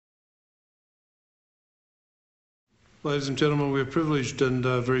Ladies and gentlemen, we're privileged and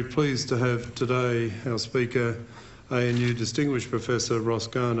very pleased to have today our Speaker, ANU Distinguished Professor Ross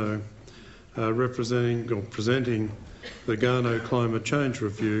Garnaut, presenting the Garnaut Climate Change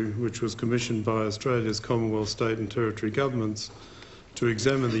Review, which was commissioned by Australia's Commonwealth, state and territory governments to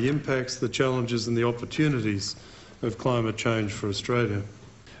examine the impacts, the challenges and the opportunities of climate change for Australia.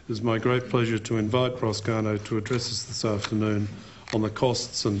 It is my great pleasure to invite Ross Garnaut to address us this afternoon on the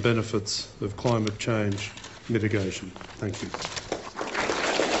costs and benefits of climate change mitigation. Thank you.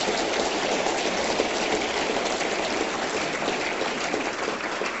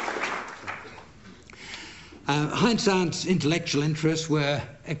 Heinz Arndt's intellectual interests were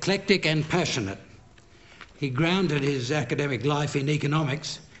eclectic and passionate. He grounded his academic life in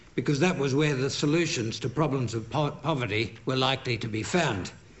economics because that was where the solutions to problems of poverty were likely to be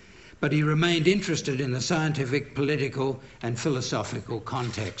found. But he remained interested in the scientific, political and philosophical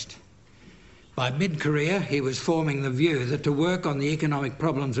context. By mid-career, he was forming the view that to work on the economic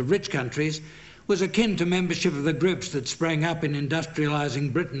problems of rich countries was akin to membership of the groups that sprang up in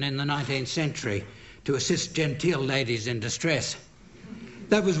industrialising Britain in the 19th century to assist genteel ladies in distress.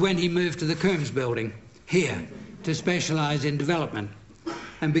 That was when he moved to the Coombs building, here, to specialise in development,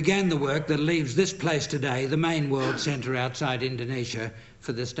 and began the work that leaves this place today the main world centre outside Indonesia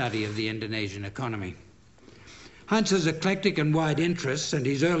for the study of the Indonesian economy. Heinz's eclectic and wide interests and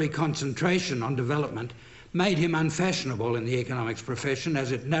his early concentration on development made him unfashionable in the economics profession,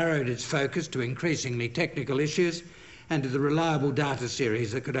 as it narrowed its focus to increasingly technical issues and to the reliable data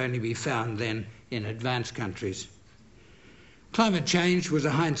series that could only be found then in advanced countries. Climate change was a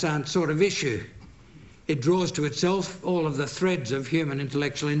Heinz Arndt sort of issue. It draws to itself all of the threads of human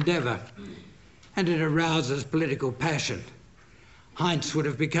intellectual endeavour, and it arouses political passion. Heinz would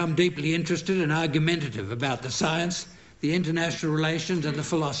have become deeply interested and argumentative about the science, the international relations and the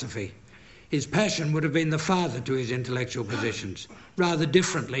philosophy. His passion would have been the father to his intellectual positions, rather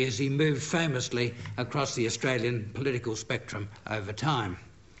differently as he moved famously across the Australian political spectrum over time.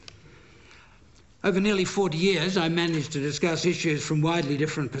 Over nearly 40 years, I managed to discuss issues from widely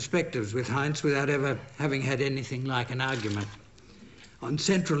different perspectives with Heinz without ever having had anything like an argument. On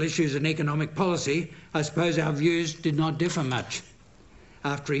central issues in economic policy, I suppose our views did not differ much,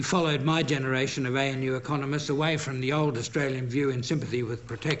 after he followed my generation of ANU economists away from the old Australian view in sympathy with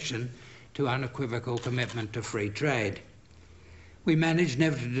protection to unequivocal commitment to free trade. We managed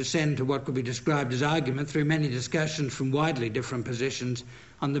never to descend to what could be described as argument through many discussions from widely different positions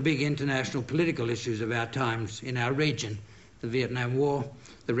on the big international political issues of our times in our region, the Vietnam War,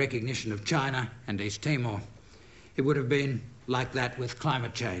 the recognition of China and East Timor. It would have been like that with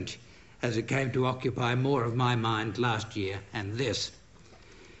climate change, as it came to occupy more of my mind last year and this.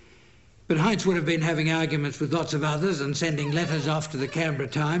 But Heinz would have been having arguments with lots of others and sending letters off to the Canberra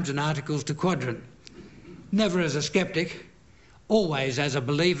Times and articles to Quadrant. Never as a sceptic, always as a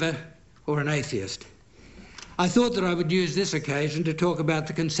believer or an atheist. I thought that I would use this occasion to talk about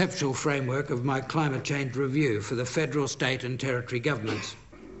the conceptual framework of my climate change review for the federal, state and territory governments.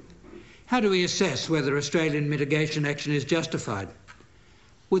 How do we assess whether Australian mitigation action is justified?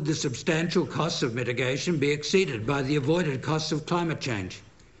 Would the substantial costs of mitigation be exceeded by the avoided costs of climate change?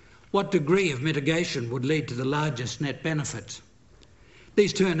 What degree of mitigation would lead to the largest net benefits?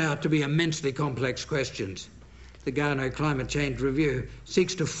 These turn out to be immensely complex questions. The Garnaut Climate Change Review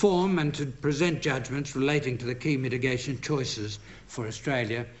seeks to form and to present judgments relating to the key mitigation choices for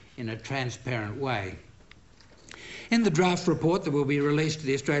Australia in a transparent way. In the draft report that will be released to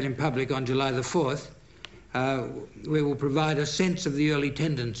the Australian public on July the 4th, we will provide a sense of the early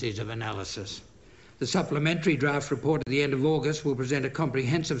tendencies of analysis. The supplementary draft report at the end of August will present a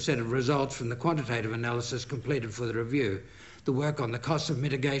comprehensive set of results from the quantitative analysis completed for the review, the work on the costs of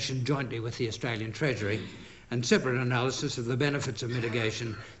mitigation jointly with the Australian Treasury, and separate analysis of the benefits of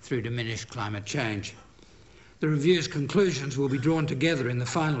mitigation through diminished climate change. The review's conclusions will be drawn together in the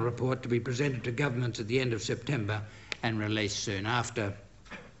final report to be presented to governments at the end of September and released soon after.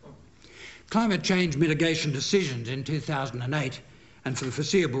 Climate change mitigation decisions in 2008 and for the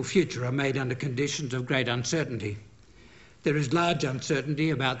foreseeable future are made under conditions of great uncertainty. There is large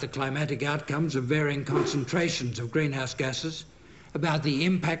uncertainty about the climatic outcomes of varying concentrations of greenhouse gases, about the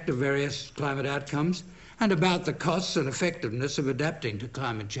impact of various climate outcomes, and about the costs and effectiveness of adapting to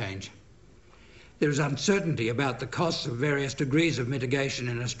climate change. There is uncertainty about the costs of various degrees of mitigation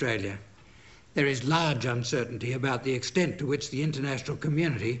in Australia. There is large uncertainty about the extent to which the international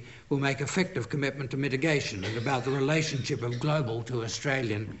community will make effective commitment to mitigation and about the relationship of global to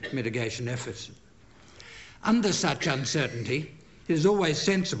Australian mitigation efforts. Under such uncertainty, it is always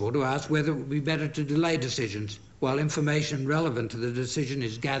sensible to ask whether it would be better to delay decisions while information relevant to the decision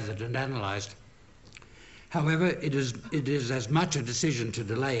is gathered and analysed. However, it is as much a decision to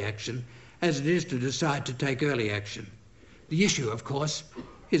delay action as it is to decide to take early action. The issue, of course,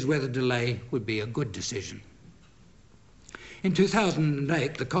 is whether delay would be a good decision. In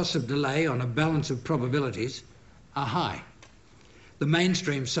 2008, the costs of delay on a balance of probabilities are high. The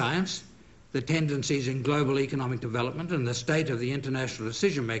mainstream science, the tendencies in global economic development and the state of the international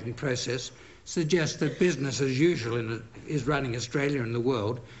decision-making process suggest that business as usual is running Australia and the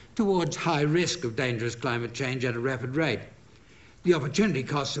world towards high risk of dangerous climate change at a rapid rate. The opportunity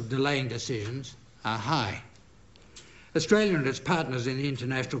costs of delaying decisions are high. Australia and its partners in the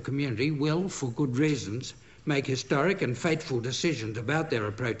international community will, for good reasons, make historic and fateful decisions about their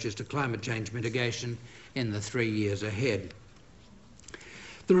approaches to climate change mitigation in the 3 years ahead.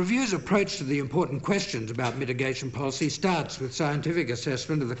 The review's approach to the important questions about mitigation policy starts with scientific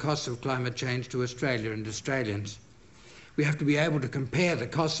assessment of the costs of climate change to Australia and Australians. We have to be able to compare the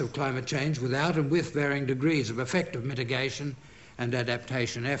costs of climate change without and with varying degrees of effective mitigation and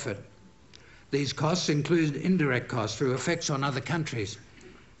adaptation effort. These costs include indirect costs through effects on other countries,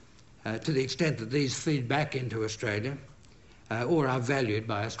 to the extent that these feed back into Australia or are valued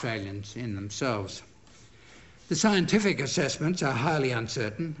by Australians in themselves. The scientific assessments are highly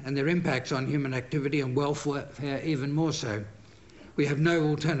uncertain and their impacts on human activity and welfare even more so. We have no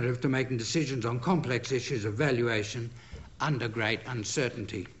alternative to making decisions on complex issues of valuation under great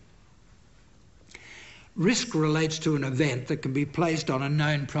uncertainty. Risk relates to an event that can be placed on a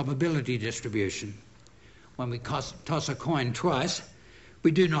known probability distribution. When we toss a coin twice,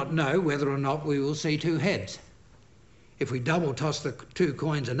 we do not know whether or not we will see two heads. If we double toss the two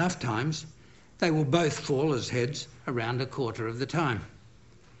coins enough times, they will both fall as heads around a quarter of the time.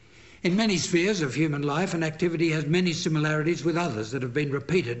 In many spheres of human life, an activity has many similarities with others that have been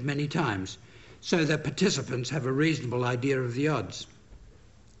repeated many times, so that participants have a reasonable idea of the odds.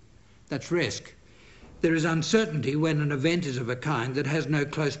 That's risk. There is uncertainty when an event is of a kind that has no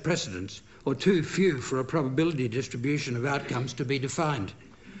close precedents, or too few for a probability distribution of outcomes to be defined,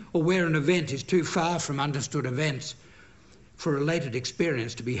 or where an event is too far from understood events for related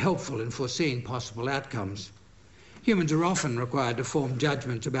experience to be helpful in foreseeing possible outcomes. Humans are often required to form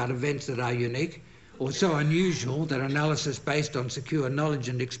judgments about events that are unique or so unusual that analysis based on secure knowledge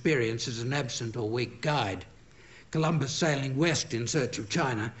and experience is an absent or weak guide. Columbus sailing west in search of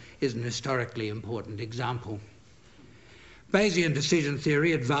China is an historically important example. Bayesian decision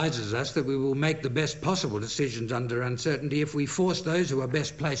theory advises us that we will make the best possible decisions under uncertainty if we force those who are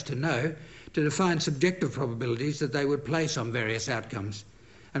best placed to know to define subjective probabilities that they would place on various outcomes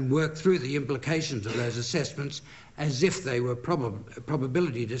and work through the implications of those assessments as if they were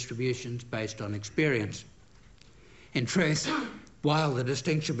probability distributions based on experience. In truth, while the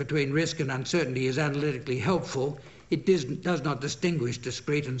distinction between risk and uncertainty is analytically helpful, it does not distinguish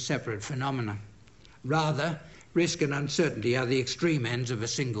discrete and separate phenomena. Rather, risk and uncertainty are the extreme ends of a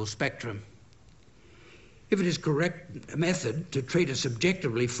single spectrum. If it is correct method to treat a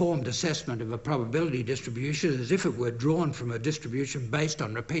subjectively formed assessment of a probability distribution as if it were drawn from a distribution based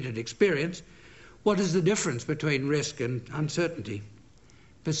on repeated experience, what is the difference between risk and uncertainty?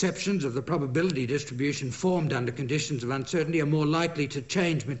 Perceptions of the probability distribution formed under conditions of uncertainty are more likely to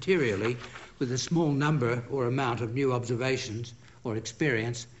change materially with a small number or amount of new observations or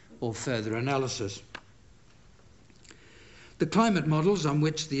experience or further analysis. The climate models on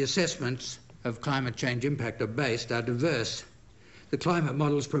which the assessments of climate change impact are based are diverse. The climate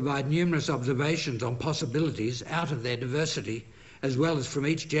models provide numerous observations on possibilities out of their diversity, as well as from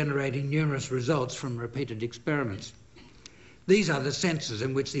each generating numerous results from repeated experiments. These are the senses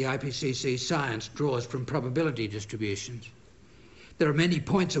in which the IPCC science draws from probability distributions. There are many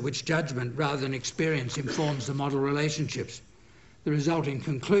points at which judgment rather than experience informs the model relationships. The resulting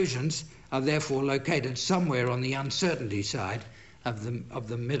conclusions are therefore located somewhere on the uncertainty side of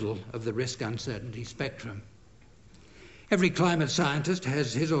the middle of the risk uncertainty spectrum. Every climate scientist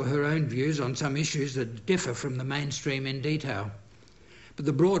has his or her own views on some issues that differ from the mainstream in detail. But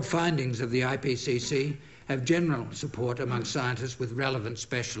the broad findings of the IPCC have general support among scientists with relevant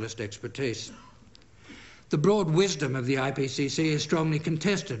specialist expertise. The broad wisdom of the IPCC is strongly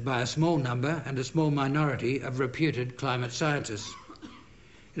contested by a small number and a small minority of reputed climate scientists.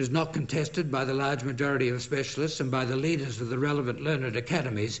 It is not contested by the large majority of specialists and by the leaders of the relevant learned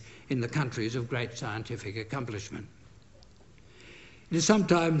academies in the countries of great scientific accomplishment. It is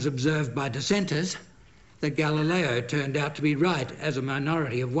sometimes observed by dissenters that Galileo turned out to be right as a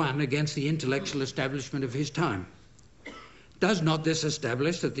minority of one against the intellectual establishment of his time. Does not this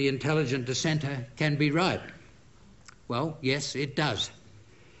establish that the intelligent dissenter can be right? Well, yes, it does.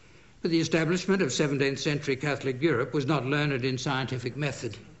 But the establishment of 17th century Catholic Europe was not learned in scientific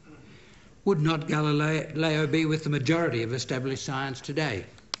method. Would not Galileo be with the majority of established science today?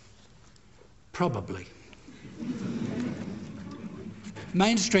 Probably.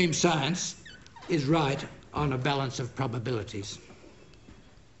 Mainstream science is right on a balance of probabilities.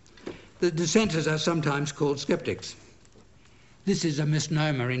 The dissenters are sometimes called sceptics. This is a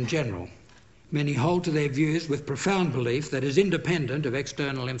misnomer in general. Many hold to their views with profound belief that is independent of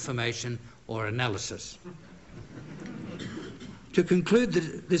external information or analysis. To conclude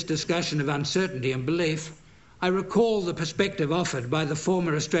this discussion of uncertainty and belief, I recall the perspective offered by the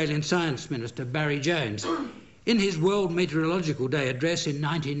former Australian Science Minister, Barry Jones. In his World Meteorological Day address in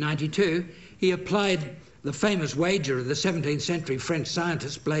 1992, he applied the famous wager of the 17th century French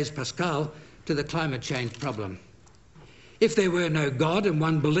scientist Blaise Pascal to the climate change problem. If there were no God and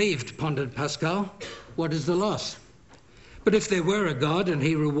one believed, pondered Pascal, what is the loss? But if there were a God and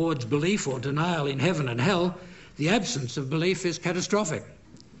he rewards belief or denial in heaven and hell, the absence of belief is catastrophic.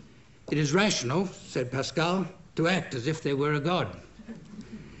 It is rational, said Pascal, to act as if there were a God.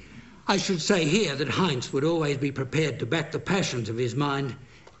 I should say here that Heinz would always be prepared to back the passions of his mind,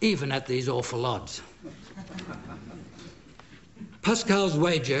 even at these awful odds. Pascal's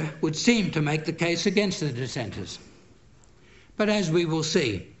wager would seem to make the case against the dissenters. But as we will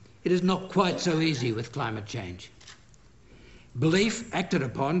see, it is not quite so easy with climate change. Belief acted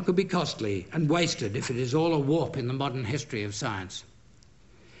upon could be costly and wasted if it is all a warp in the modern history of science.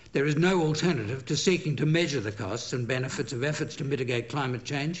 There is no alternative to seeking to measure the costs and benefits of efforts to mitigate climate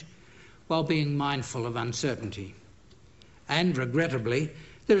change while being mindful of uncertainty. And, regrettably,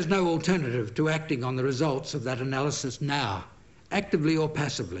 there is no alternative to acting on the results of that analysis now, actively or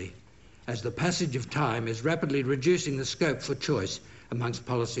passively, as the passage of time is rapidly reducing the scope for choice amongst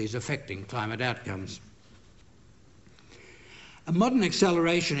policies affecting climate outcomes. A modern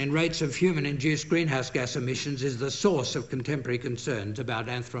acceleration in rates of human-induced greenhouse gas emissions is the source of contemporary concerns about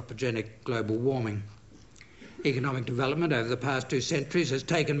anthropogenic global warming. Economic development over the past 2 centuries has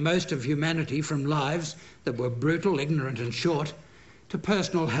taken most of humanity from lives that were brutal, ignorant and short, to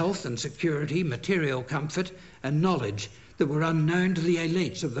personal health and security, material comfort and knowledge that were unknown to the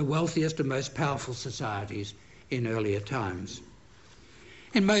elites of the wealthiest and most powerful societies in earlier times.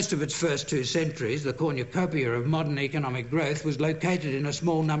 In most of its first 2 centuries, the cornucopia of modern economic growth was located in a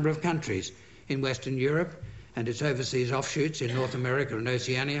small number of countries in Western Europe and its overseas offshoots in North America and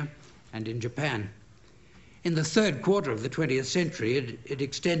Oceania and in Japan. In the third quarter of the 20th century, it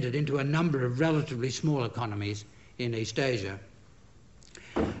extended into a number of relatively small economies in East Asia.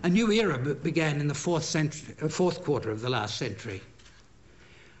 A new era began in the fourth quarter of the last century,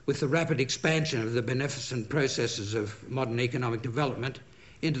 with the rapid expansion of the beneficent processes of modern economic development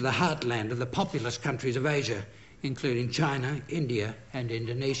into the heartland of the populous countries of Asia, including China, India and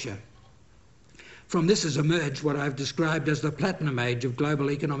Indonesia. From this has emerged what I've described as the platinum age of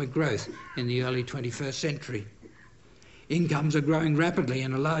global economic growth in the early 21st century. Incomes are growing rapidly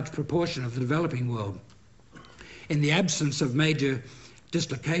in a large proportion of the developing world. In the absence of major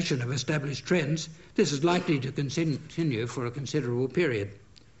dislocation of established trends, this is likely to continue for a considerable period.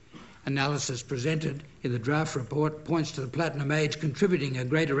 Analysis presented in the draft report points to the platinum age contributing a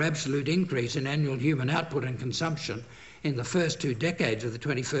greater absolute increase in annual human output and consumption in the first 2 decades of the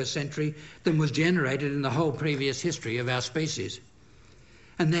 21st century than was generated in the whole previous history of our species,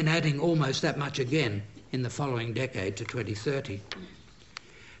 and then adding almost that much again in the following decade to 2030.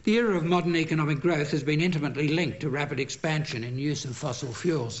 The era of modern economic growth has been intimately linked to rapid expansion in use of fossil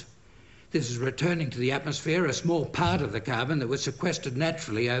fuels. This is returning to the atmosphere a small part of the carbon that was sequestered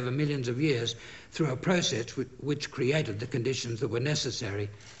naturally over millions of years through a process which created the conditions that were necessary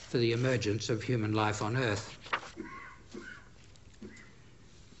for the emergence of human life on Earth.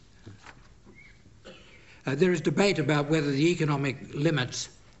 There is debate about whether the economic limits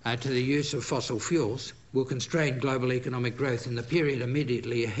to the use of fossil fuels will constrain global economic growth in the period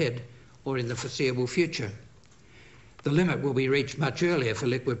immediately ahead or in the foreseeable future. The limit will be reached much earlier for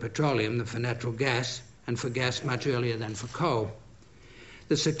liquid petroleum than for natural gas, and for gas much earlier than for coal.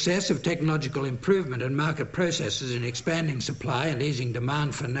 The success of technological improvement and market processes in expanding supply and easing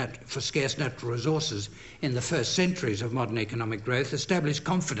demand for scarce natural resources in the first centuries of modern economic growth established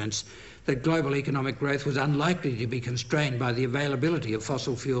confidence that global economic growth was unlikely to be constrained by the availability of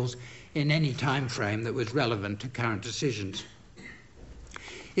fossil fuels in any time frame that was relevant to current decisions.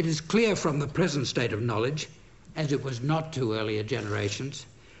 It is clear from the present state of knowledge, as it was not to earlier generations,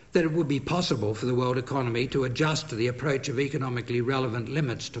 that it would be possible for the world economy to adjust to the approach of economically relevant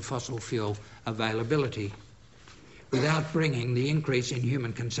limits to fossil fuel availability without bringing the increase in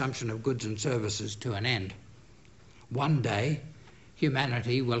human consumption of goods and services to an end. One day,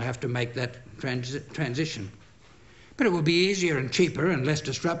 humanity will have to make that transition. But it would be easier and cheaper and less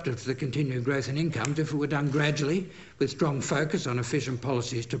disruptive to the continued growth in incomes if it were done gradually, with strong focus on efficient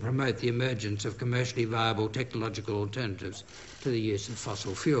policies to promote the emergence of commercially viable technological alternatives to the use of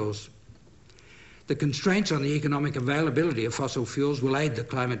fossil fuels. The constraints on the economic availability of fossil fuels will aid the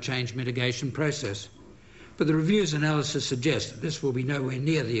climate change mitigation process. But the review's analysis suggests that this will be nowhere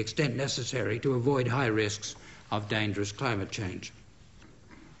near the extent necessary to avoid high risks of dangerous climate change.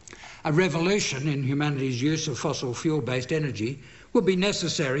 A revolution in humanity's use of fossil fuel-based energy will be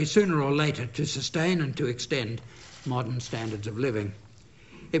necessary sooner or later to sustain and to extend modern standards of living.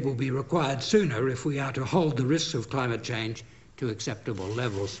 It will be required sooner if we are to hold the risks of climate change to acceptable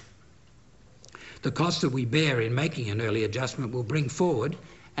levels. The cost that we bear in making an early adjustment will bring forward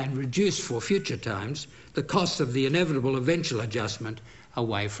and reduce for future times the cost of the inevitable eventual adjustment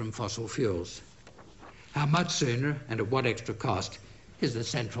away from fossil fuels. How much sooner and at what extra cost is the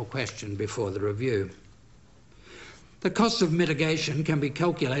central question before the review. The costs of mitigation can be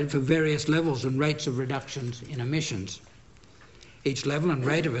calculated for various levels and rates of reductions in emissions. Each level and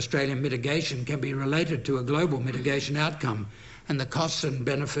rate of Australian mitigation can be related to a global mitigation outcome and the costs and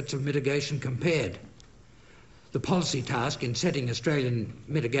benefits of mitigation compared. The policy task in setting Australian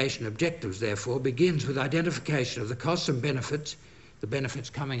mitigation objectives, therefore, begins with identification of the costs and benefits, the benefits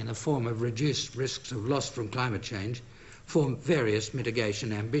coming in the form of reduced risks of loss from climate change, for various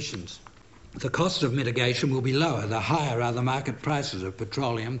mitigation ambitions. The cost of mitigation will be lower the higher are the market prices of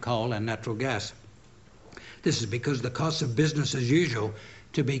petroleum, coal and natural gas. This is because the costs of business as usual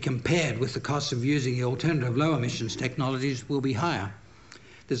to be compared with the costs of using the alternative low emissions technologies will be higher.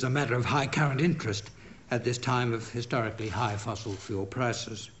 This is a matter of high current interest at this time of historically high fossil fuel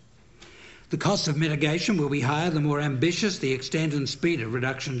prices. The costs of mitigation will be higher the more ambitious the extent and speed of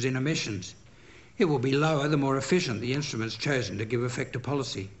reductions in emissions. It will be lower the more efficient the instruments chosen to give effect to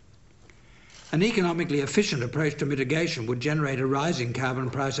policy. An economically efficient approach to mitigation would generate a rising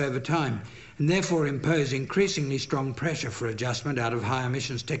carbon price over time and therefore impose increasingly strong pressure for adjustment out of high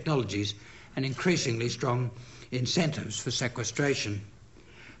emissions technologies and increasingly strong incentives for sequestration.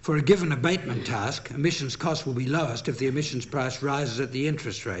 For a given abatement task, emissions costs will be lowest if the emissions price rises at the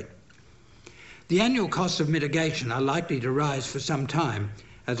interest rate. The annual costs of mitigation are likely to rise for some time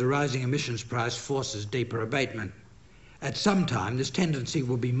as a rising emissions price forces deeper abatement. At some time, this tendency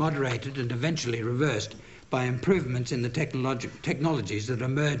will be moderated and eventually reversed by improvements in the technologies that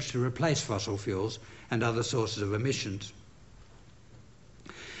emerge to replace fossil fuels and other sources of emissions.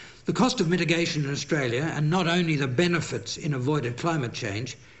 The cost of mitigation in Australia, and not only the benefits in avoided climate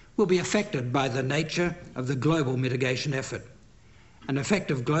change, will be affected by the nature of the global mitigation effort. An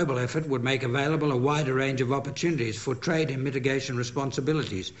effective global effort would make available a wider range of opportunities for trade in mitigation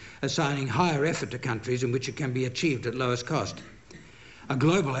responsibilities, assigning higher effort to countries in which it can be achieved at lowest cost. A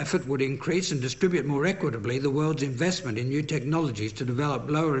global effort would increase and distribute more equitably the world's investment in new technologies to develop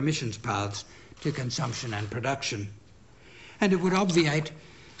lower emissions paths to consumption and production. And it would obviate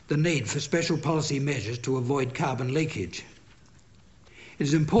the need for special policy measures to avoid carbon leakage. It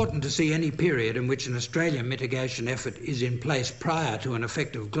is important to see any period in which an Australian mitigation effort is in place prior to an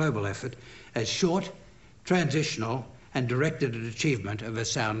effective global effort as short, transitional and directed at achievement of a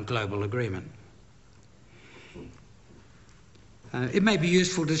sound global agreement. It may be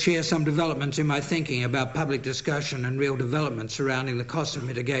useful to share some developments in my thinking about public discussion and real developments surrounding the cost of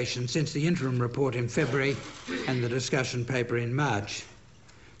mitigation since the interim report in February and the discussion paper in March.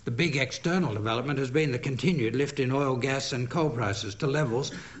 The big external development has been the continued lift in oil, gas and coal prices to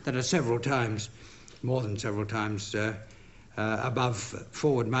levels that are more than several times above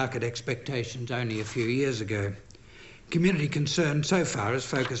forward market expectations only a few years ago. Community concern so far has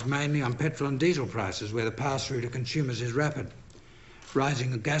focused mainly on petrol and diesel prices, where the pass-through to consumers is rapid.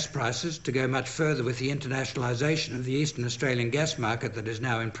 Rising gas prices, to go much further with the internationalisation of the Eastern Australian gas market that is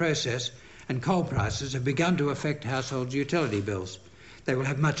now in process, and coal prices have begun to affect households' utility bills. They will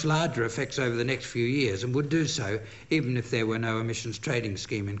have much larger effects over the next few years and would do so even if there were no emissions trading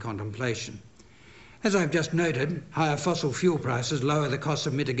scheme in contemplation. As I've just noted, higher fossil fuel prices lower the cost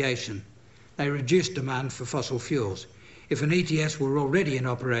of mitigation. They reduce demand for fossil fuels. If an ETS were already in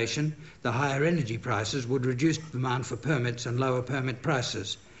operation, the higher energy prices would reduce demand for permits and lower permit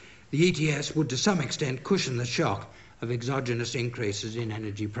prices. The ETS would to some extent cushion the shock of exogenous increases in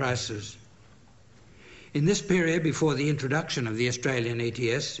energy prices. In this period before the introduction of the Australian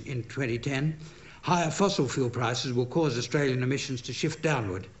ETS in 2010, higher fossil fuel prices will cause Australian emissions to shift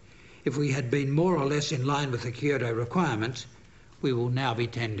downward. If we had been more or less in line with the Kyoto requirements, we will now be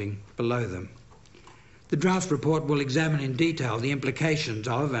tending below them. The draft report will examine in detail the implications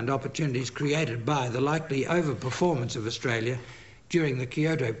of and opportunities created by the likely overperformance of Australia during the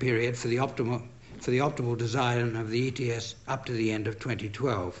Kyoto period for the optimal for the optimal design of the ETS up to the end of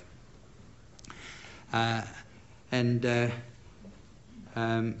 2012. I've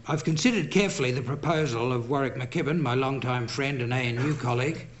considered carefully the proposal of Warwick McKibben, my long-time friend and ANU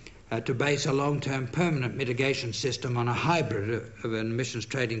colleague, to base a long-term permanent mitigation system on a hybrid of an emissions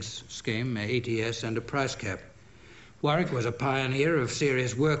trading scheme, ETS, and a price cap. Warwick was a pioneer of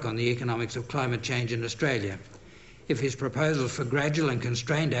serious work on the economics of climate change in Australia. If his proposals for gradual and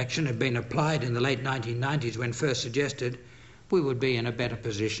constrained action had been applied in the late 1990s when first suggested, we would be in a better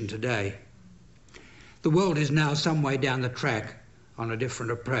position today. The world is now some way down the track on a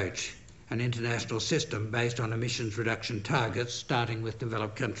different approach, an international system based on emissions reduction targets, starting with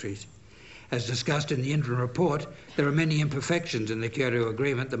developed countries. As discussed in the interim report, there are many imperfections in the Kyoto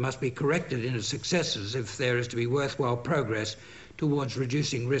Agreement that must be corrected in its successors if there is to be worthwhile progress towards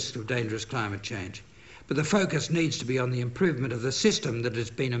reducing risks of dangerous climate change. But the focus needs to be on the improvement of the system that has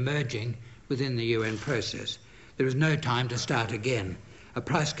been emerging within the UN process. There is no time to start again. A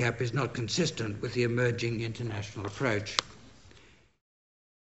price cap is not consistent with the emerging international approach.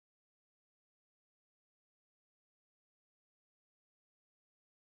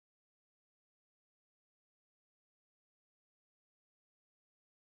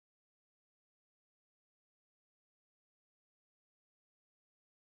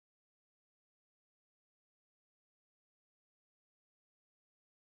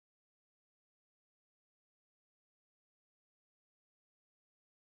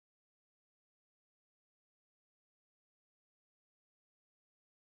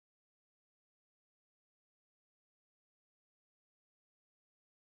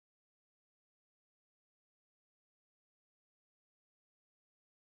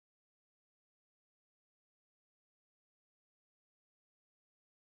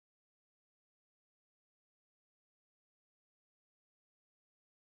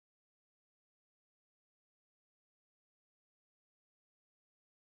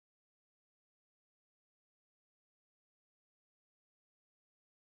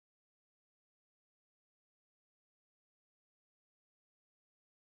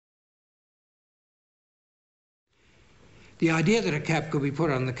 The idea that a cap could be put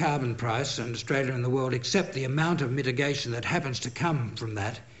on the carbon price and Australia and the world accept the amount of mitigation that happens to come from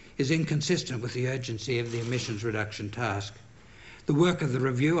that is inconsistent with the urgency of the emissions reduction task. The work of the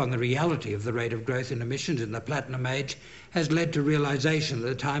review on the reality of the rate of growth in emissions in the platinum age has led to realisation that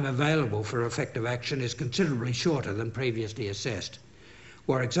the time available for effective action is considerably shorter than previously assessed.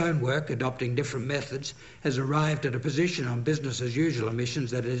 Warwick's own work, adopting different methods, has arrived at a position on business as usual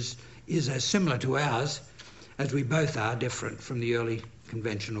emissions that is as similar to ours as we both are different from the early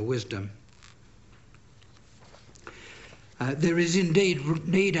conventional wisdom. There is indeed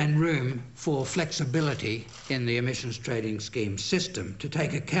need and room for flexibility in the emissions trading scheme system to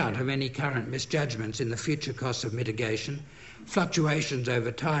take account of any current misjudgments in the future costs of mitigation, fluctuations over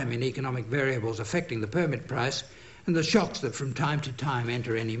time in economic variables affecting the permit price, and the shocks that from time to time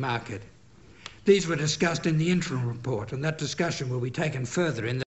enter any market. These were discussed in the interim report, and that discussion will be taken further in the